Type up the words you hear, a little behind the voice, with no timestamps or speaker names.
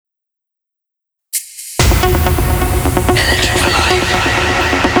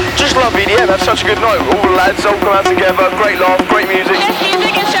Club EDM, had such a good night. All the lads all come out together, great laugh, great music. Yes,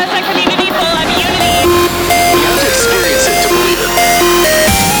 music is just a community full of unity. You have to experience it to believe it.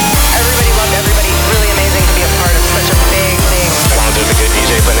 Everybody loved everybody. Really amazing to be a part of such a big thing. As long as there's a good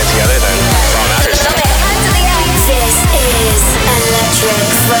DJ putting it together, then that's all that matters. This is Electric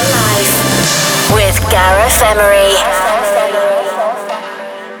for Life with Gareth Emery.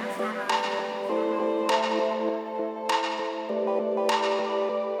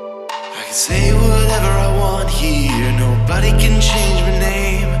 I can say whatever I want here, nobody can change my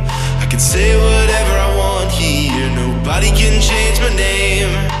name. I can say whatever I want here, nobody can change my name.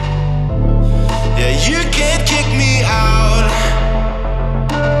 Yeah, you can't kick me out,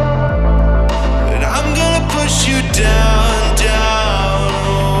 but I'm gonna push you down, down.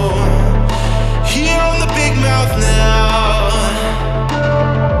 Oh, here on the big mouth now.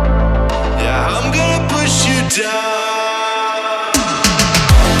 Yeah, I'm gonna push you down.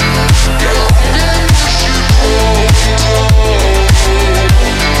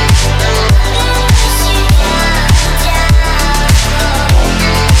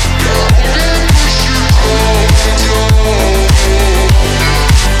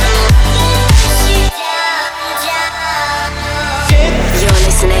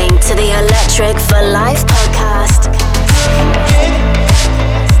 To the Electric for Life podcast.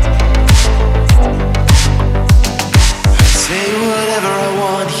 I say whatever I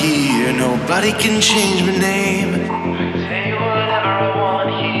want here, nobody can change my name. I say whatever I want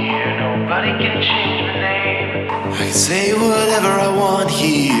here, nobody can change my name. I say whatever I want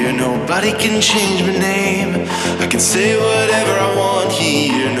here, nobody can change my name. I can say whatever I want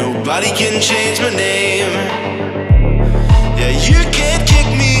here, nobody can change my name. Yeah, you can't kick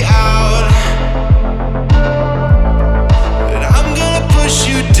me out, but I'm gonna push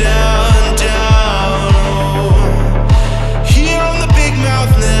you down, down. Oh, here on the big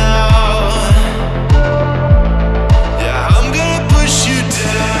mouth now. Yeah, I'm gonna push you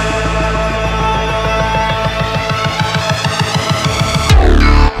down.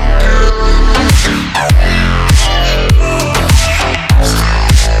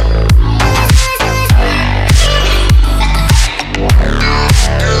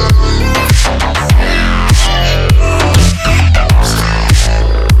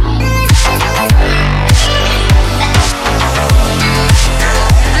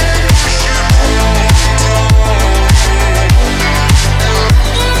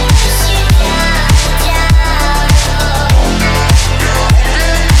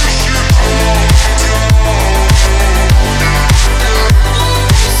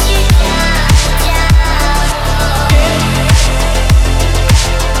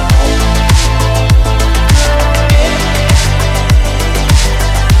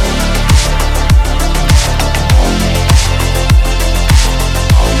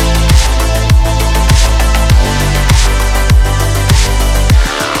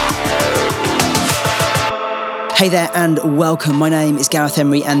 Hey there and welcome. My name is Gareth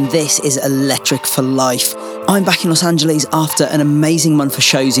Emery and this is Electric for Life. I'm back in Los Angeles after an amazing month of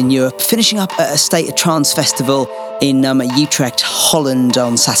shows in Europe, finishing up at a State of Trance festival in Utrecht, Holland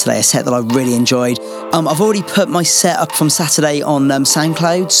on Saturday, a set that I really enjoyed. I've already put my set up from Saturday on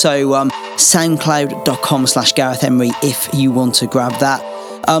SoundCloud, so soundcloud.com/Gareth Emery if you want to grab that.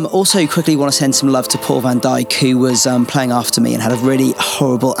 Also, quickly want to send some love to Paul Van Dyk, who was playing after me and had a really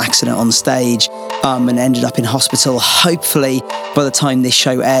horrible accident on stage and ended up in hospital. Hopefully, by the time this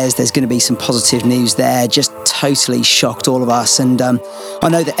show airs, there's going to be some positive news there. Just totally shocked all of us. And I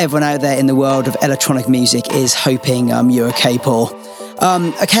know that everyone out there in the world of electronic music is hoping you're okay, Paul.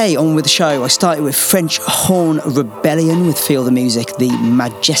 Okay, on with the show. I started with French Horn Rebellion with Feel the Music, the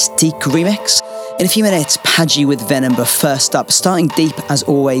Majestic remix. In a few minutes, Padgy with Venom, but first up, starting deep as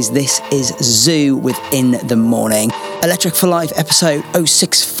always, this is Zoo with In the Morning. Electric for Life episode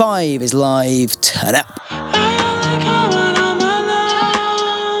 065 is live. Turn up.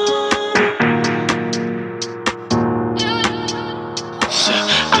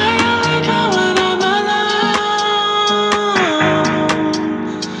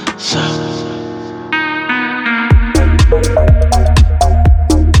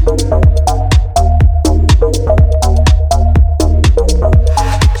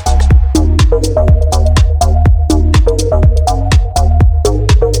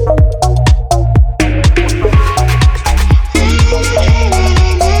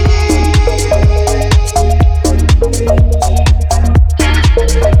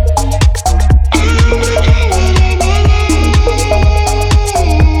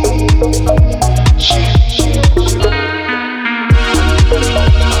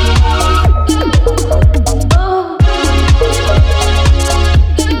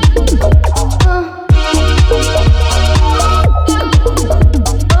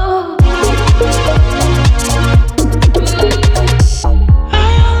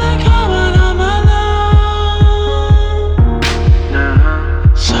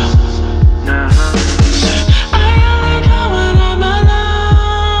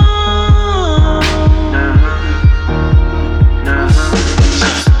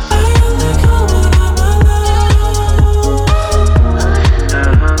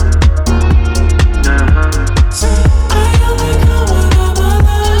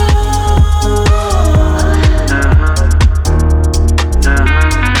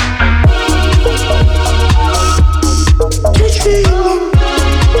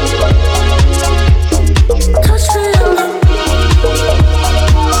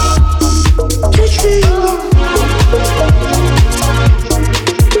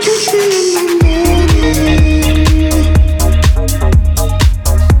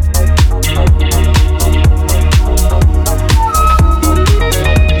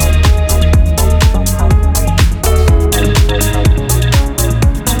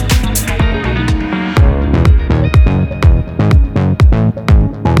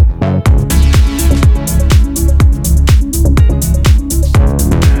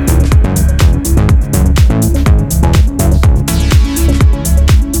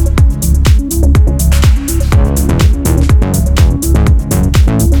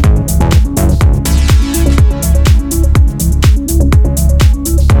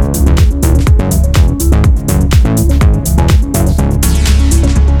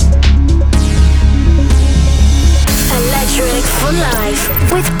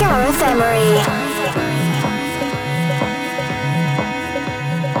 Gareth Emery.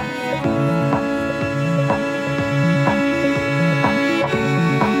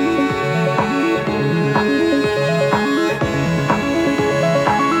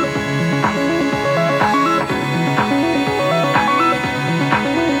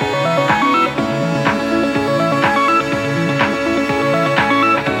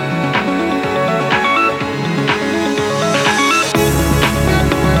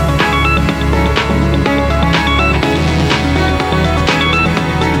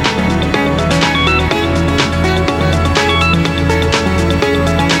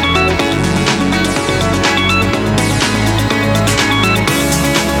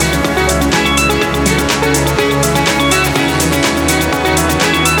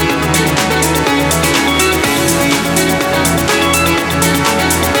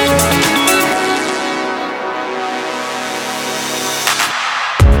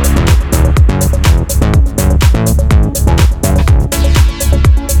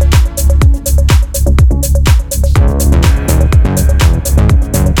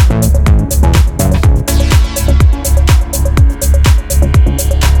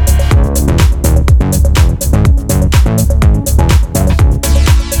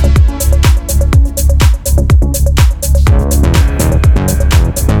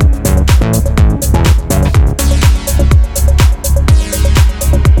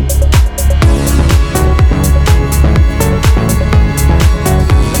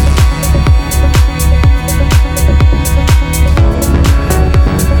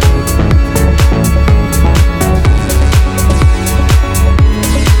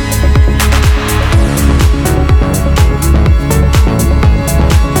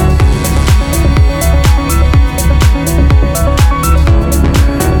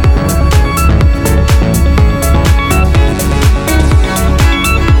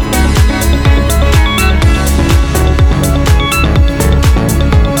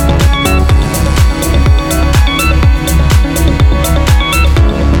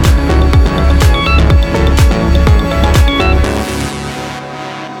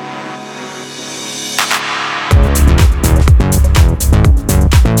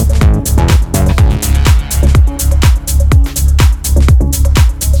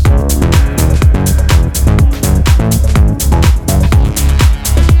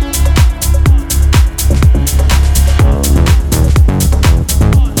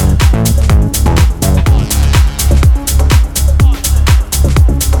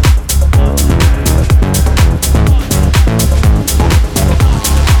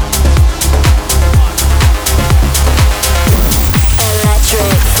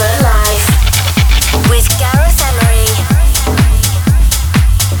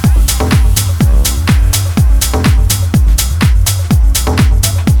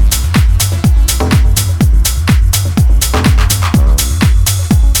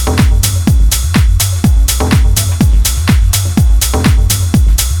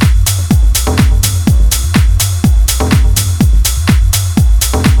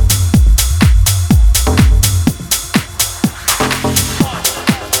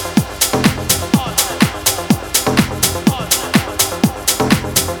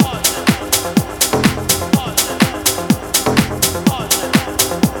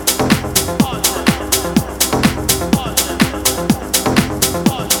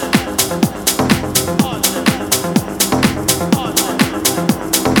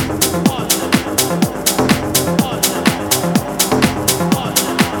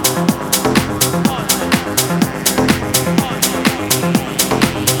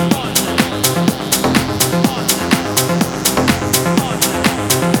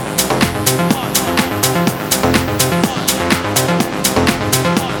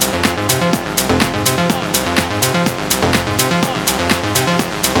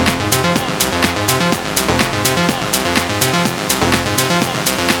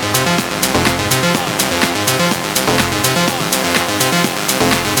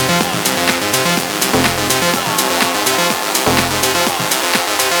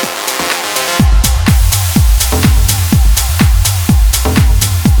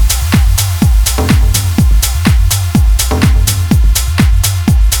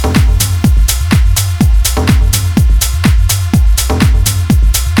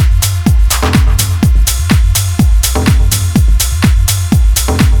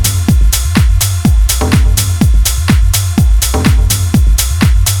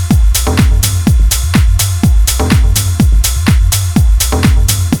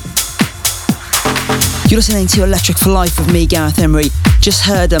 You're listening to Electric for Life with me, Gareth Emery. Just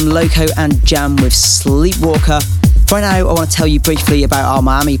heard Loco and Jam with Sleepwalker. Right now, I want to tell you briefly about our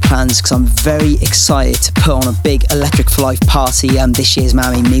Miami plans because I'm very excited to put on a big Electric for Life party this year's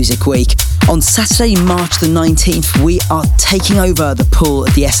Miami Music Week. On Saturday, March the 19th, we are taking over the pool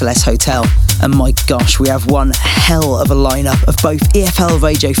at the SLS Hotel. And my gosh, we have one hell of a lineup of both EFL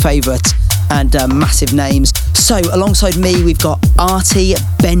radio favourites and massive names. So, alongside me, we've got Artie,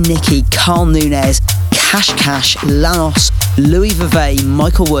 Ben Nicky, Carl Nunez, Cash, Lanos, Louis Vevey,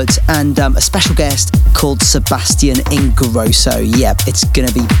 Michael Woods, and a special guest called Sebastian Ingrosso. Yep, it's going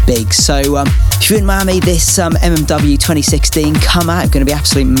to be big. So if you're in Miami this MMW 2016, come out. Going to be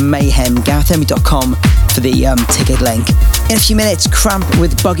absolute mayhem. GarethEmery.com for the ticket link. In a few minutes, Cramp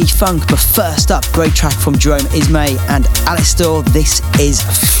with Buggy Funk, but first up, great track from Jerome Isma-Ae and Alistair. This is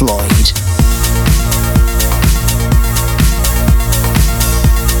Floyd.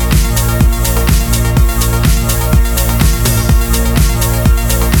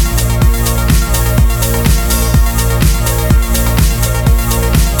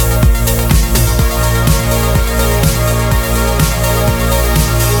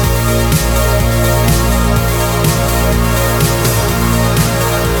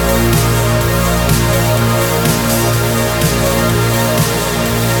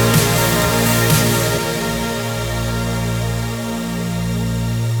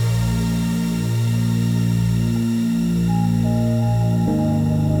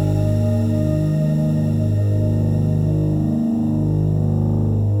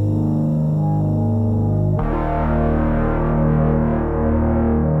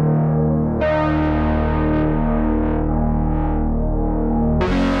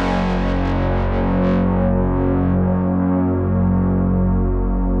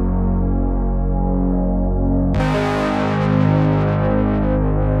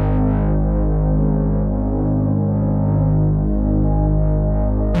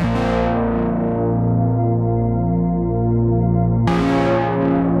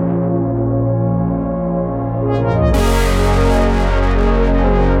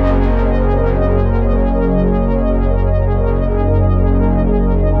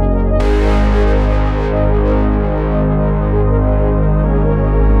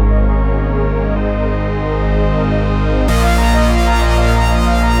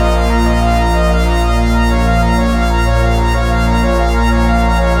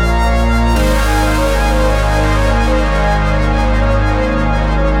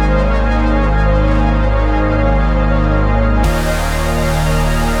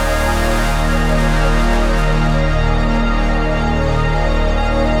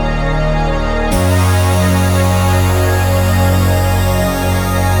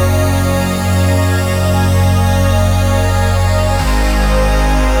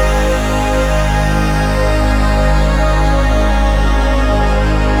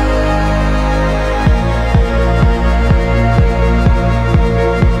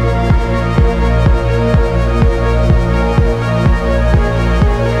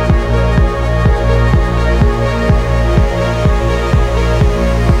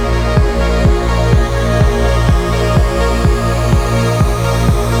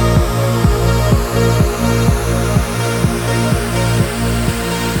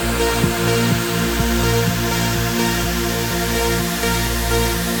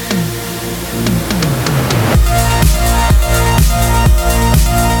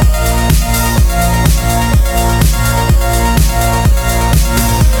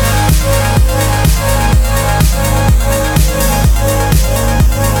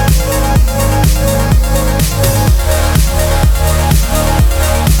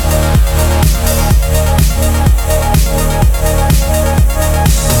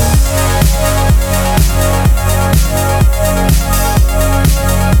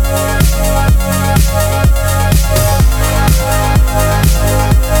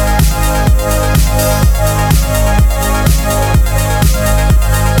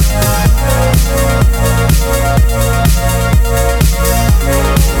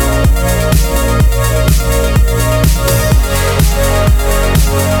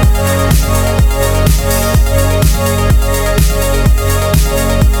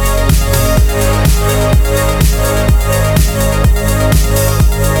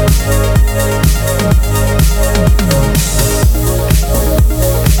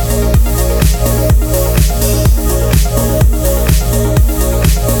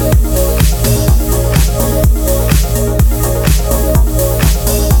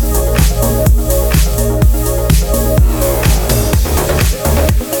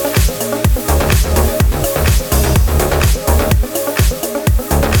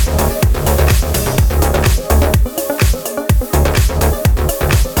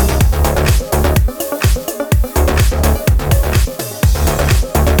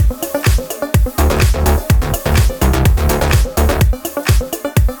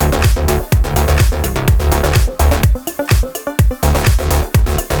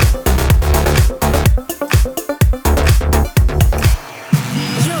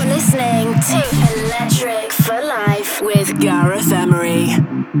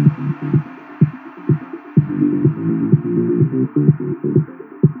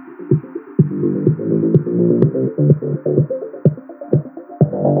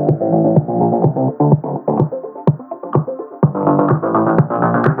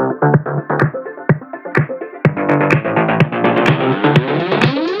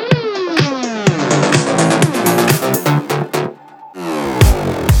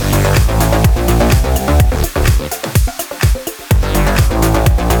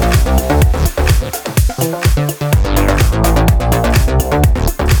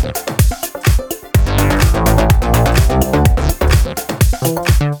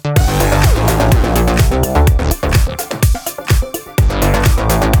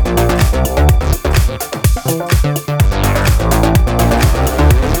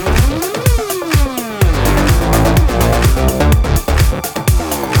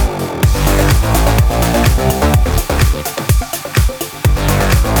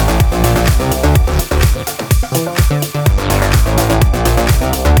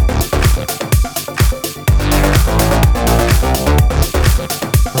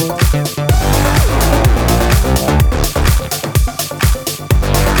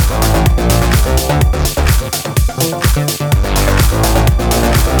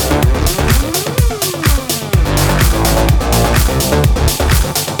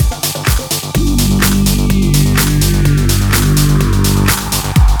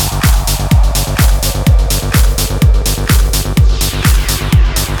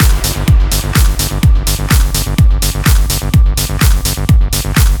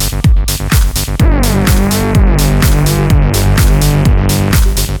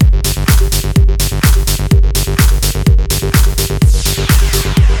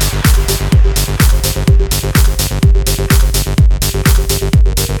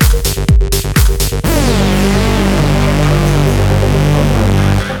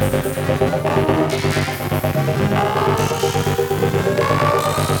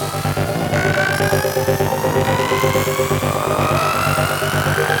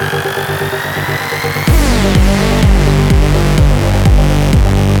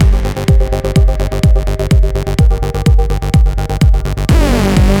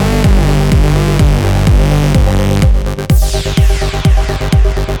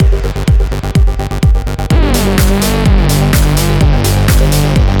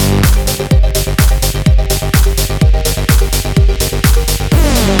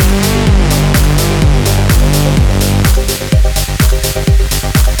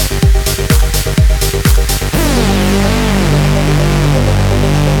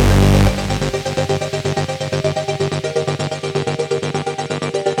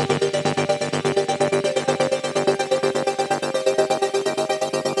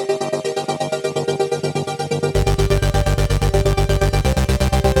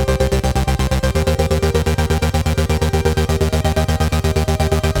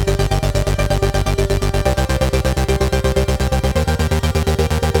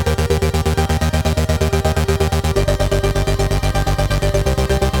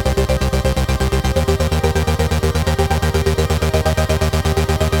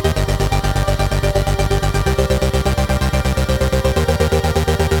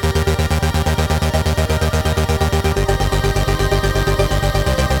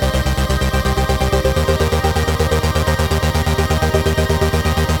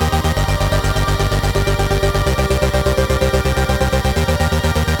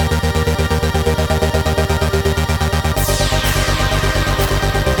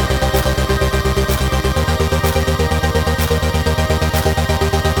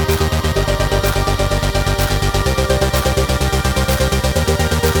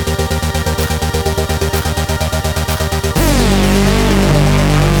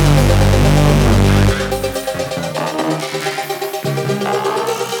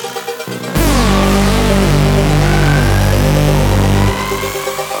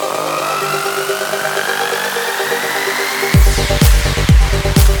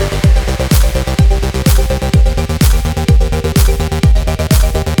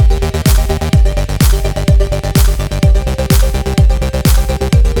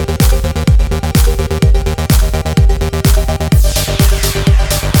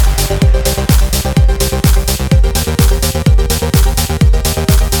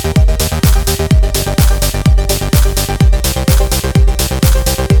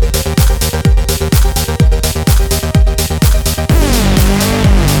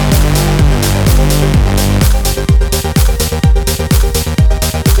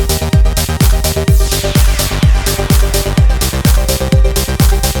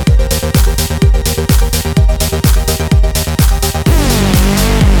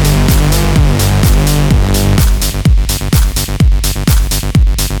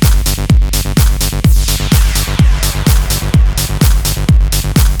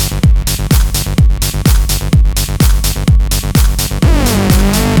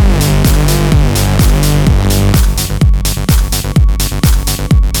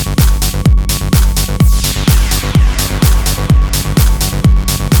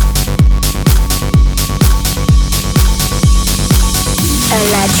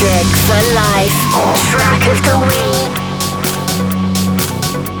 Electric for Life. Track of the week.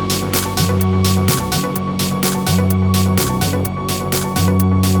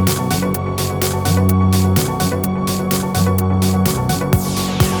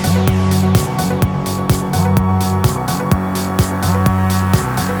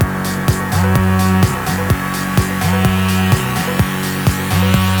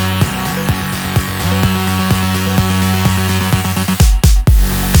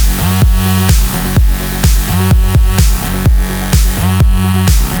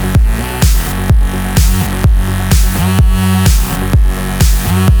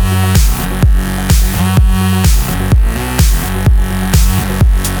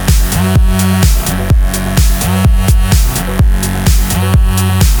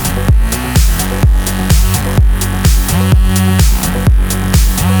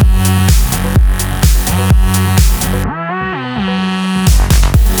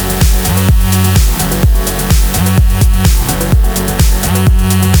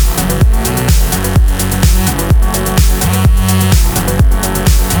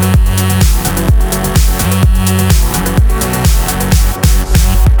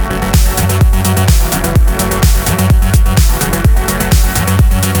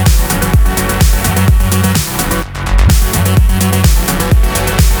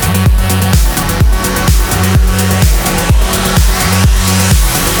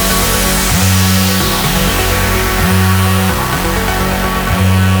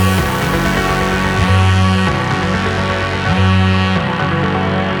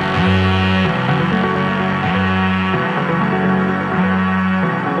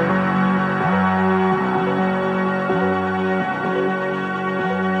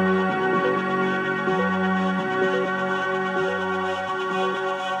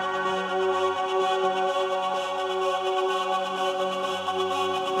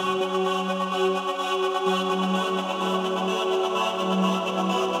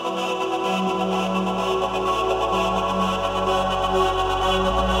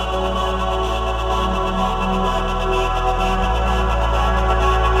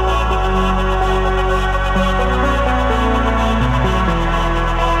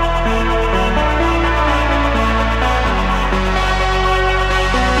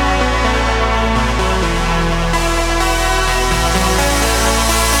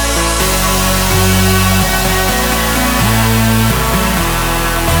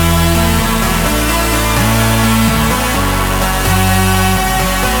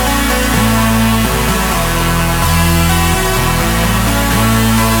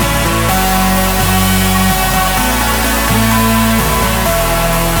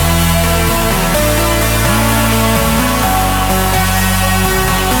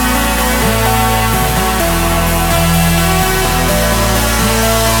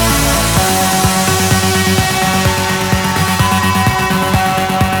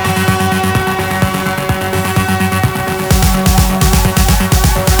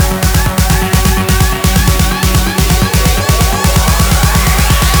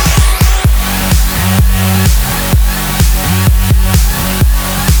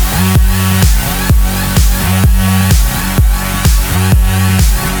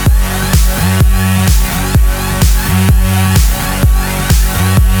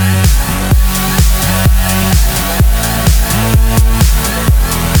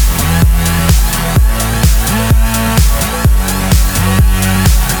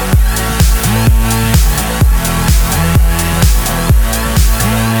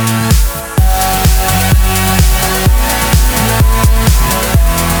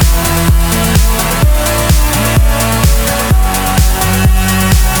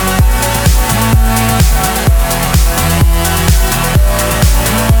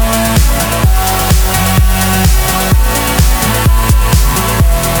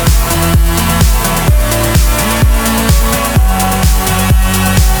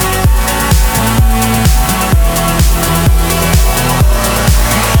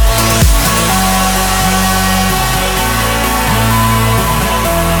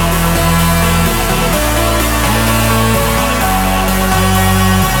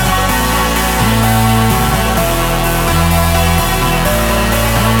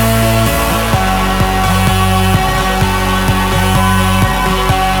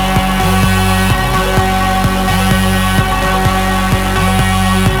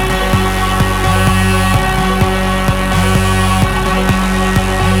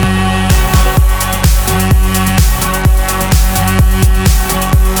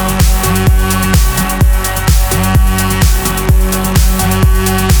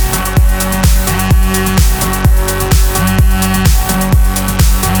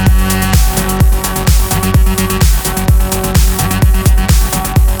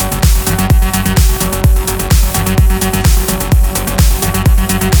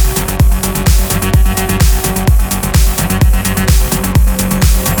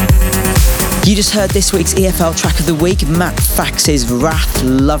 just heard this week's EFL track of the week, Matt Fax's Wrath.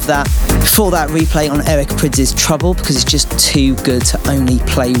 Love that. Before that, replay on Eric Prydz' Trouble, because it's just too good to only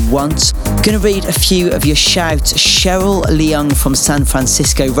play once. Going to read a few of your shouts. Cheryl Leung from San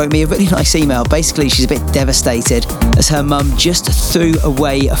Francisco wrote me a really nice email. Basically, she's a bit devastated as her mum just threw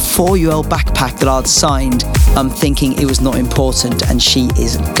away a 4-year-old backpack that I'd signed, thinking it was not important, and she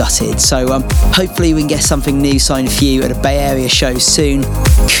is gutted. So hopefully we can get something new signed for you at a Bay Area show soon.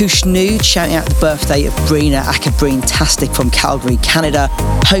 Kushnud shouting out the birthday of Brina Akabreen-tastic from Calgary, Canada.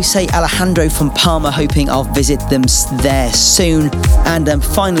 Jose Alejandro from Palma hoping I'll visit them there soon. And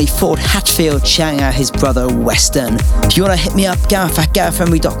finally Ford Hatfield shouting out his brother Weston. If you want to hit me up,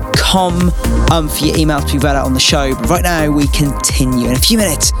 gareth@garethhenry.com for your email to be read out on the show. But right now we continue. In a few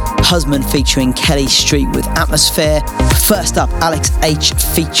minutes, Husband featuring Kelly Street with Atmosphere. First up, Alex H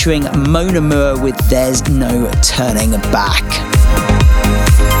featuring Mona Moore with There's No Turning Back.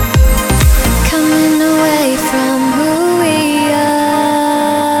 Coming away from who we are,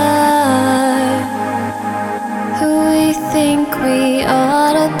 who we think we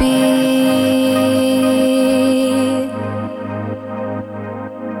ought to be.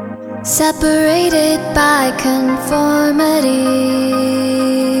 Separated by conformity,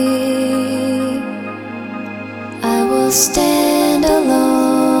 I will stand alone.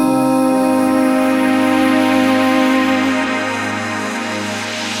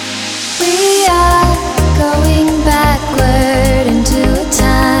 We are going backward into a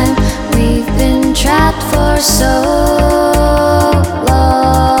time we've been trapped for so long.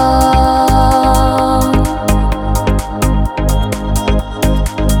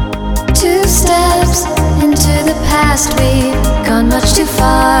 2 steps into the past, we've gone much too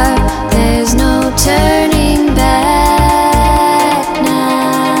far. There's no turning back now.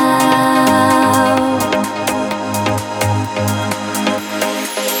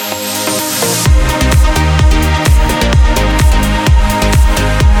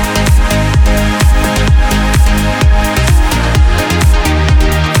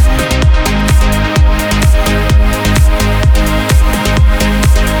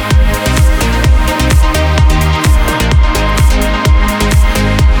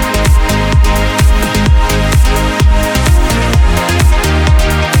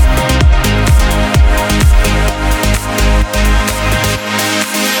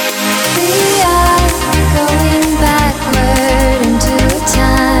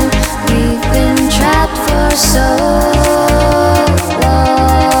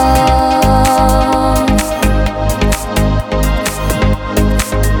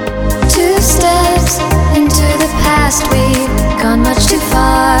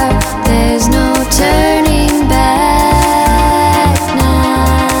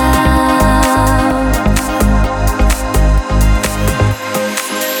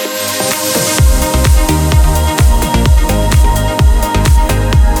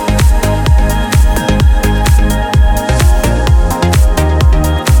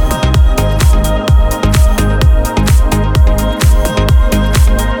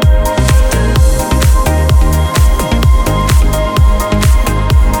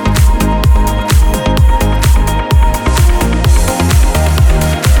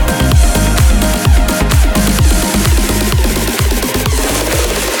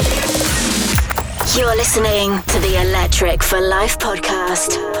 Listening to the Electric for Life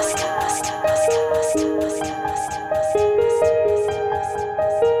podcast.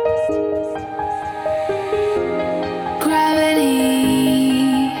 Gravity,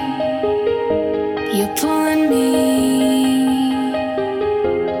 you're pulling me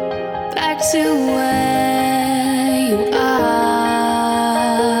back to where you are.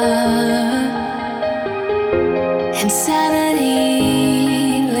 Insanity,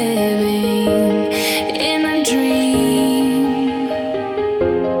 living in a dream.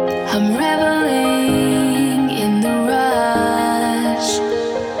 I'm reveling in the rush,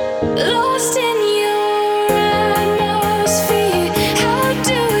 lost in your atmosphere. How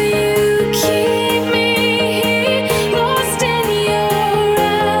do you keep me here? Lost in your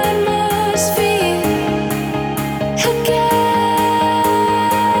atmosphere.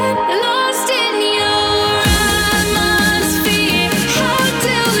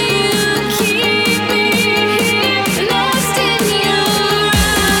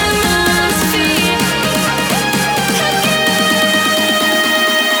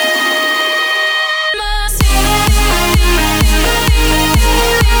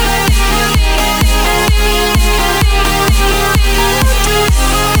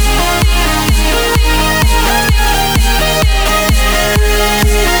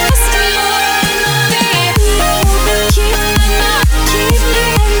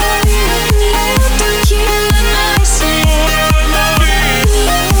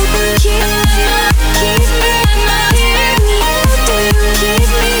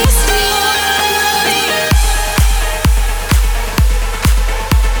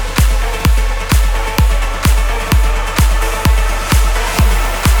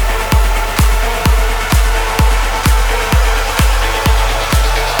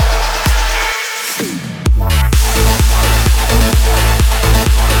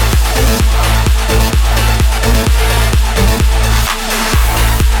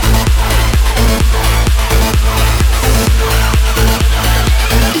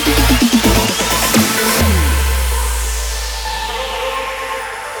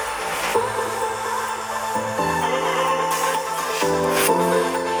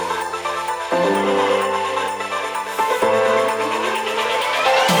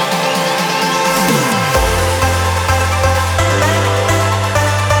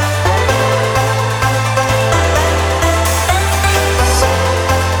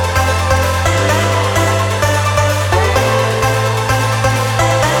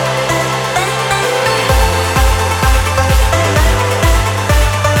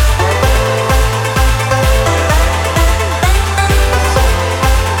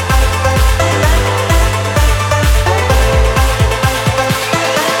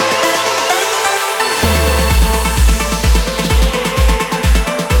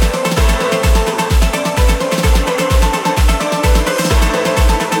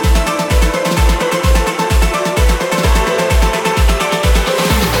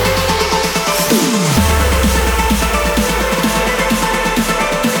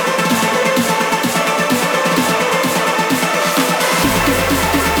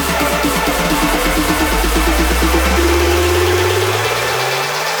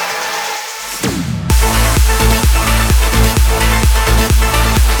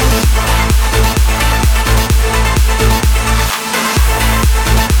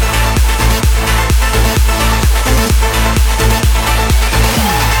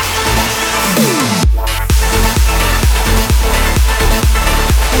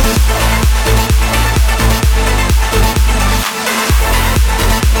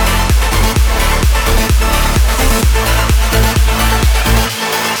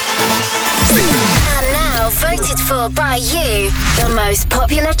 for by you, the most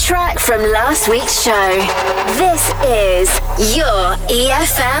popular track from last week's show. This is your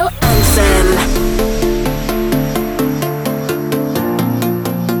EFL Anthem.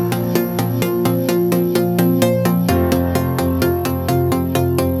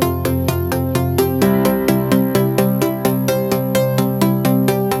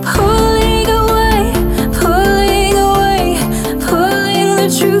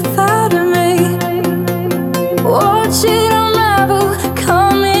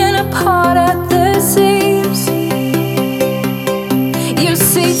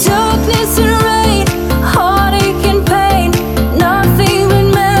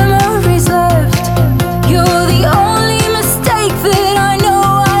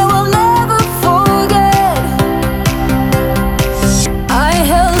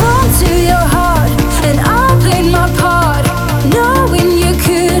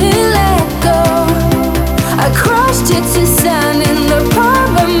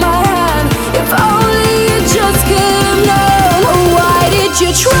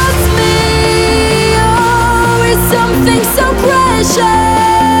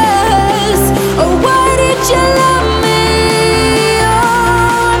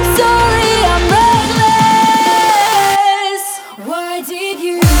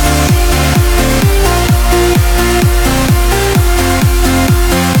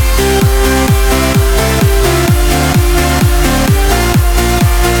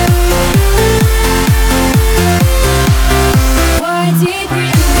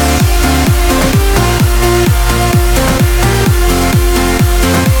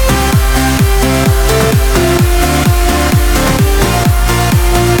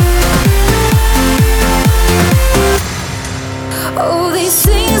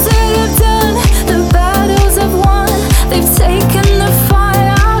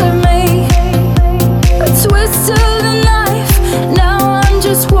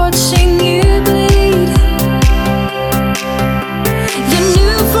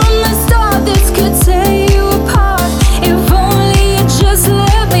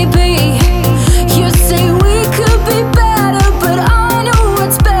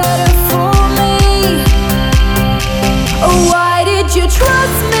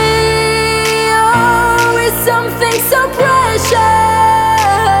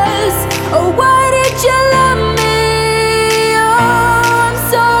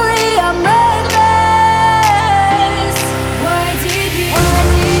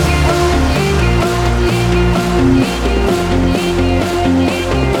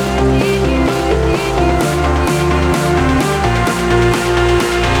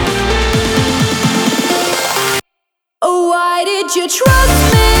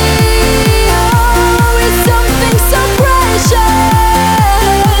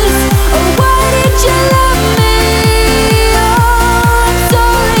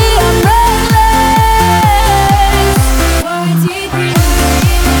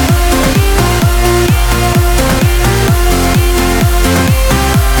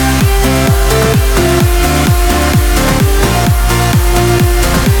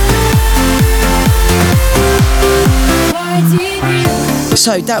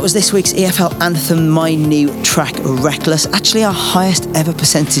 So that was this week's EFL Anthem, my new track, Reckless. Actually our highest ever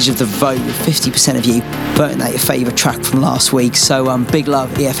percentage of the vote, 50% of you voting out your favourite track from last week. So big love,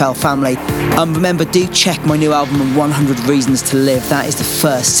 EFL family. Remember, do check my new album, 100 Reasons to Live. That is the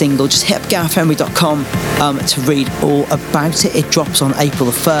first single. Just hit up garethhenry.com to read all about it. It drops on April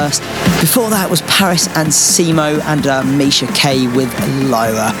the 1st. Before that was Paris and Simo and Misha K with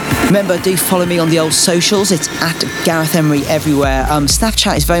Lyra. Remember, do follow me on the old socials. It's at Gareth Emery everywhere.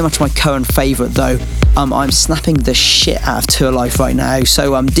 Snapchat is very much my current favourite though. I'm snapping the shit out of tour life right now,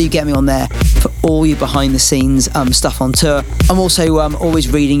 so do get me on there for all your behind the scenes stuff on tour. I'm also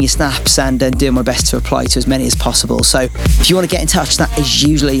always reading your snaps and doing my best to reply to as many as possible, so if you want to get in touch, that is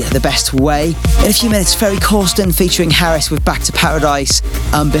usually the best way. In a few minutes, Ferry Corsten featuring Harris with Back to Paradise,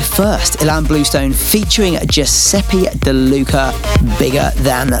 but first Ilan Bluestone featuring Giuseppe De Luca, Bigger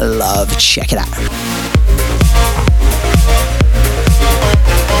Than Love. Check it out.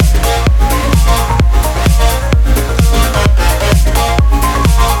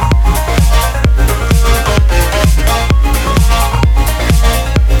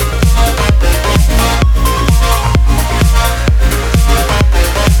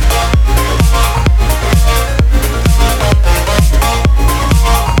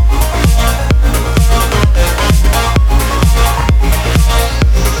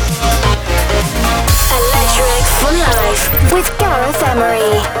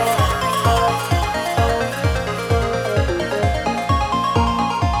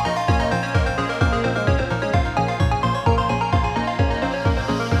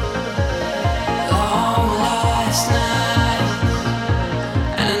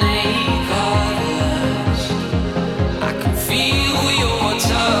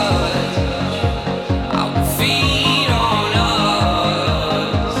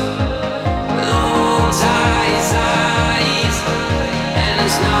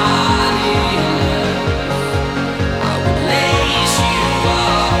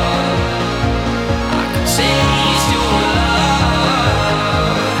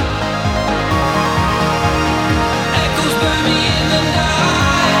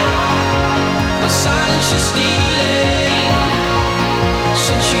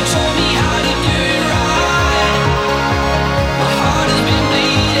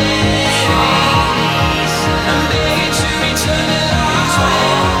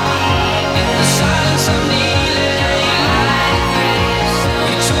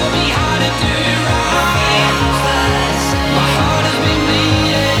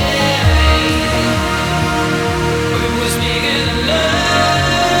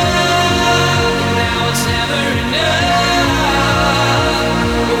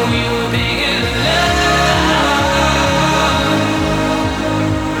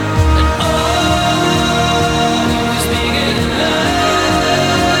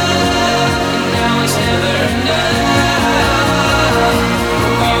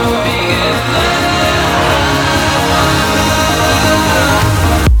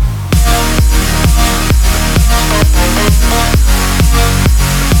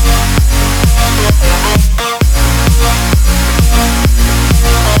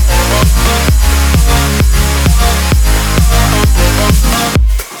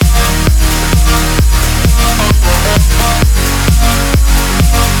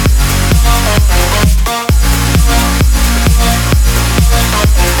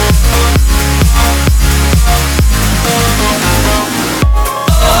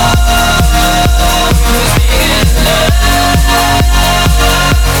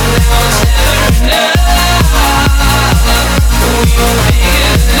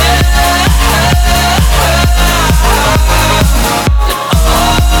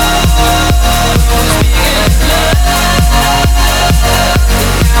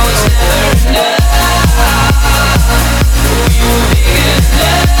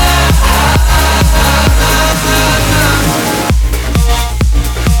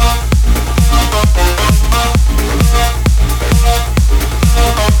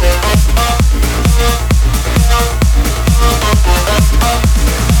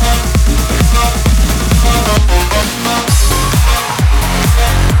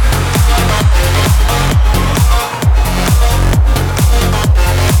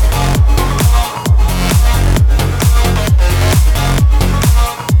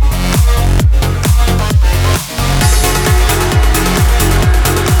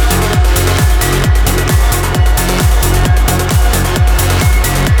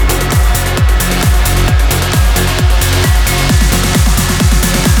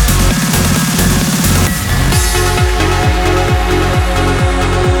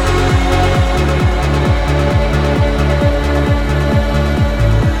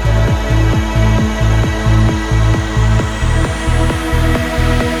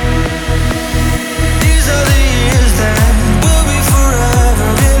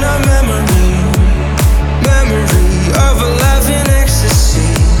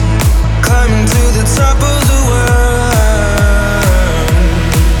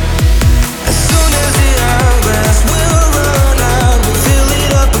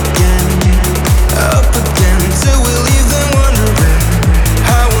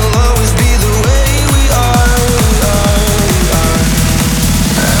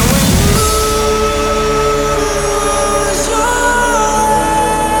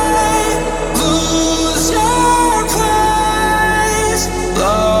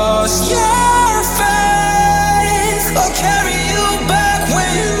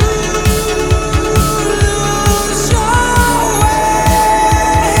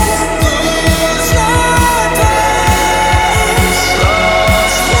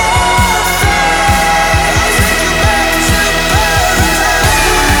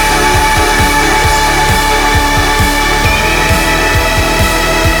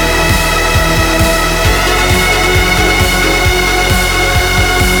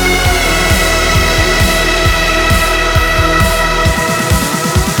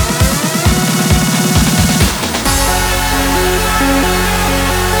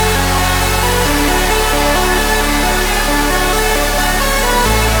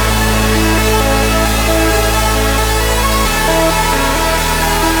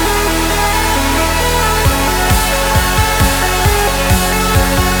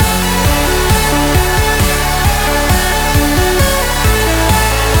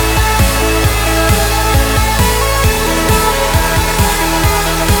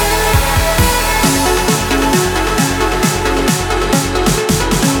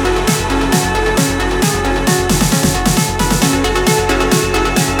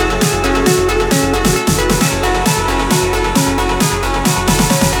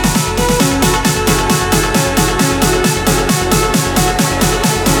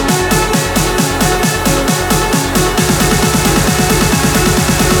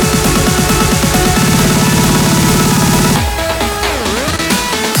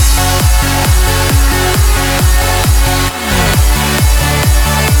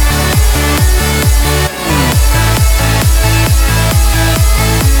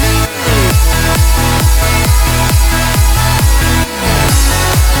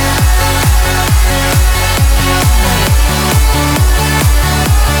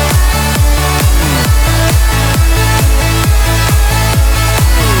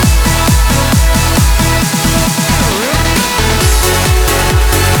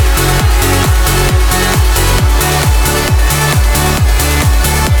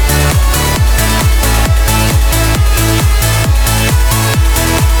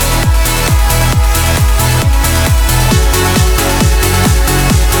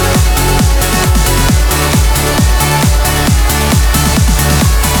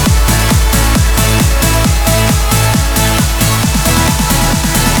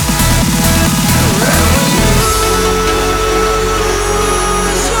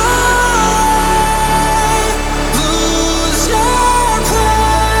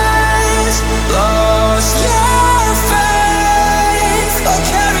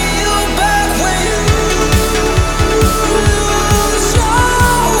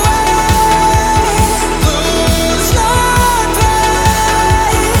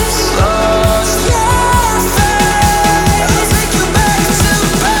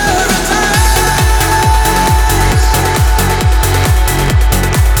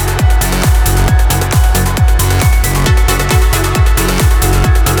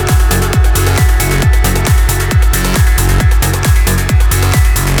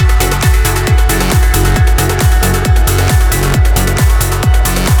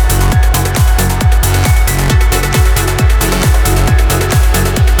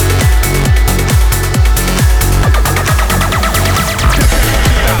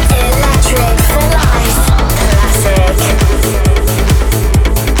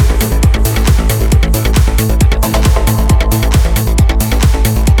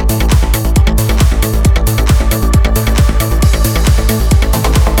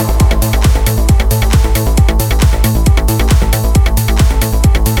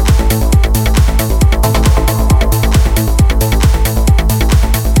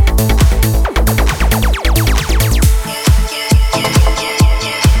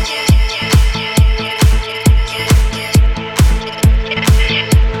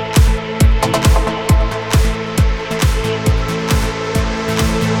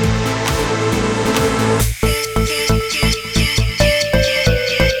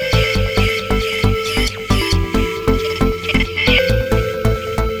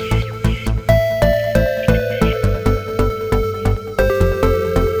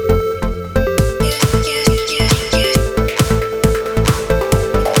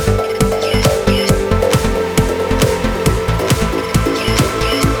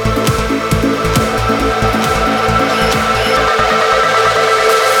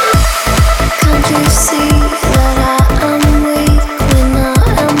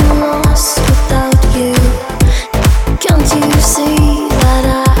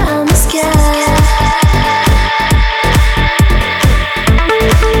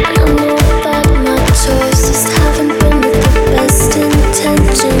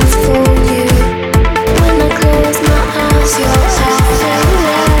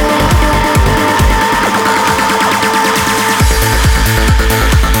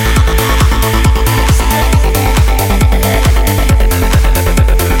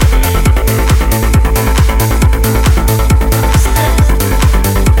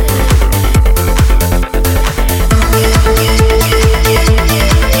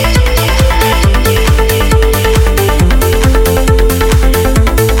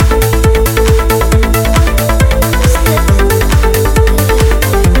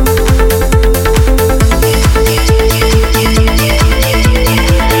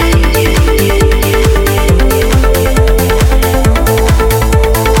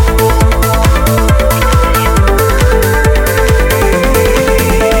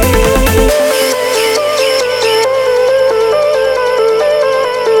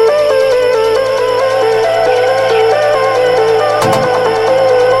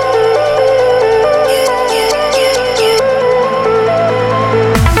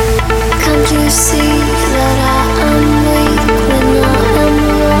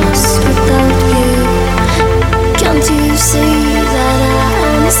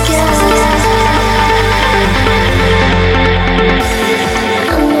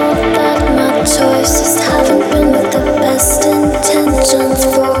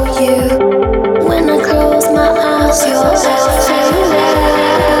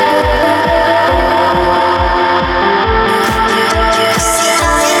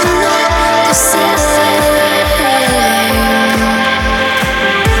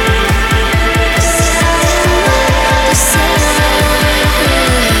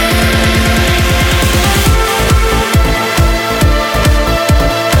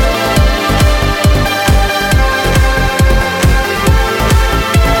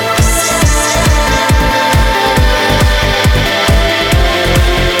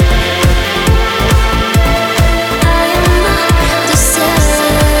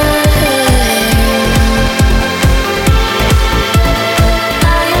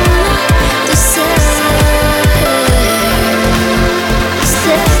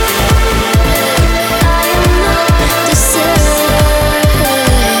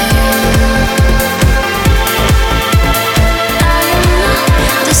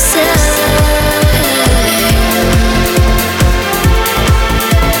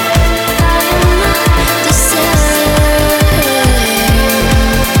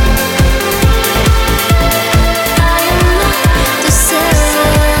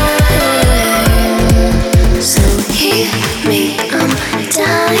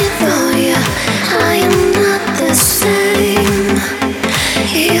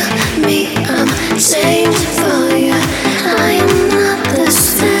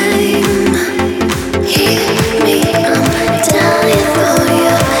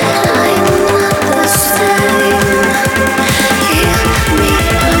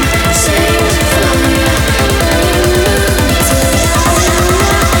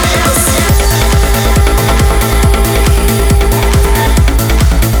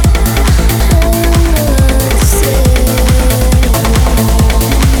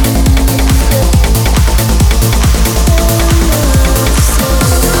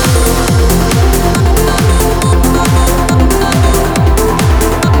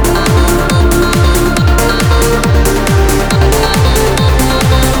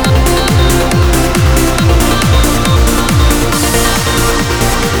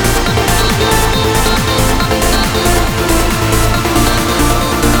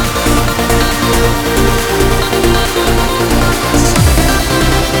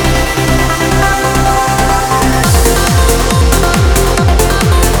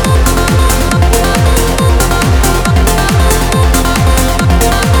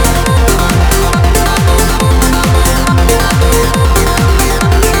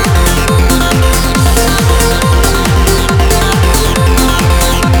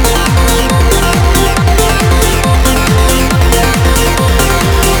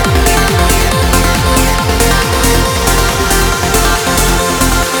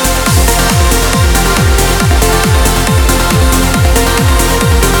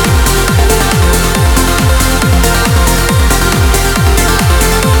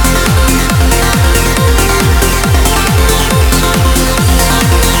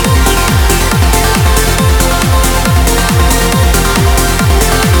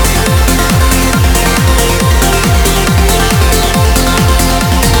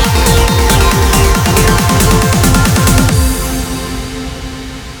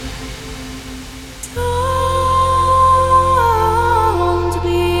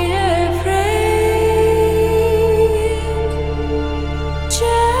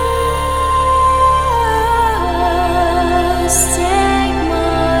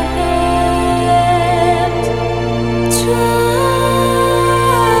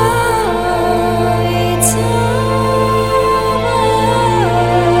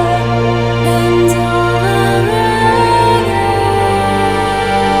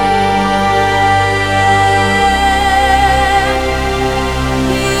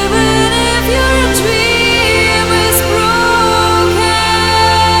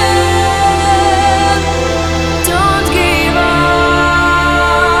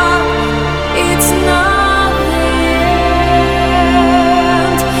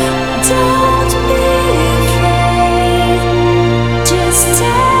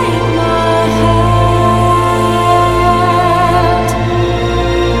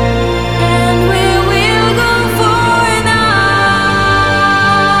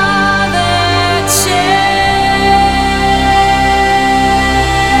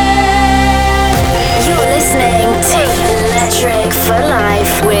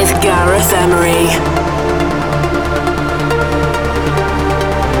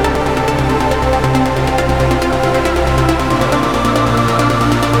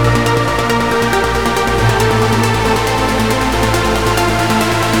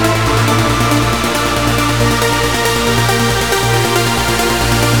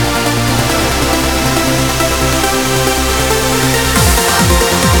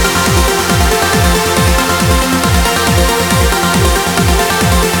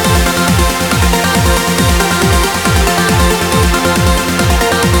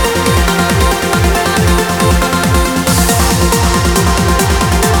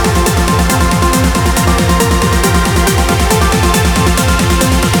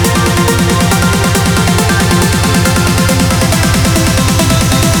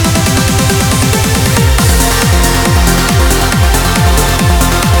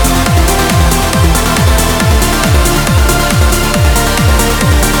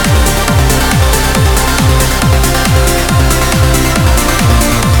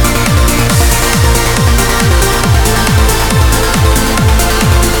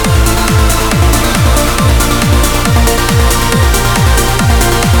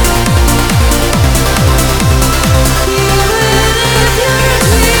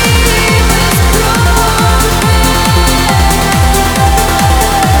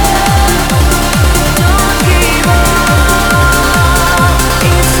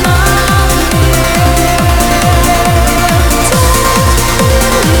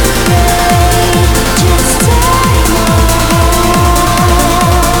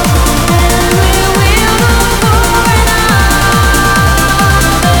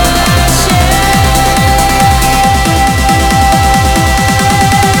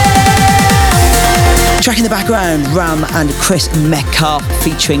 background, Ram and Chris Metcalf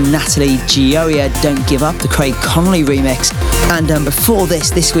featuring Natalie Gioia, Don't Give Up, the Craig Connolly remix. And before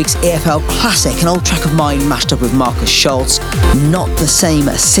this week's EFL Classic, an old track of mine mashed up with Marcus Schultz, Not the Same,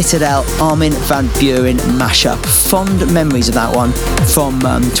 Citadel, Armin van Buuren mashup. Fond memories of that one from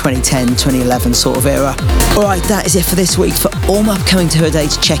 2010, 2011 sort of era. Alright, that is it for this week. For all my upcoming tour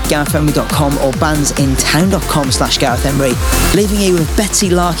dates, check GarethEmery.com or bandsintown.com/GarethEmery. Leaving you with Betsie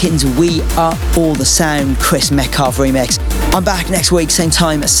Larkin's We Are All the Sound, Chris Metcalf remix. I'm back next week, same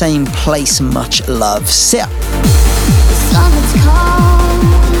time, same place. Much love. See ya. Summer's cold.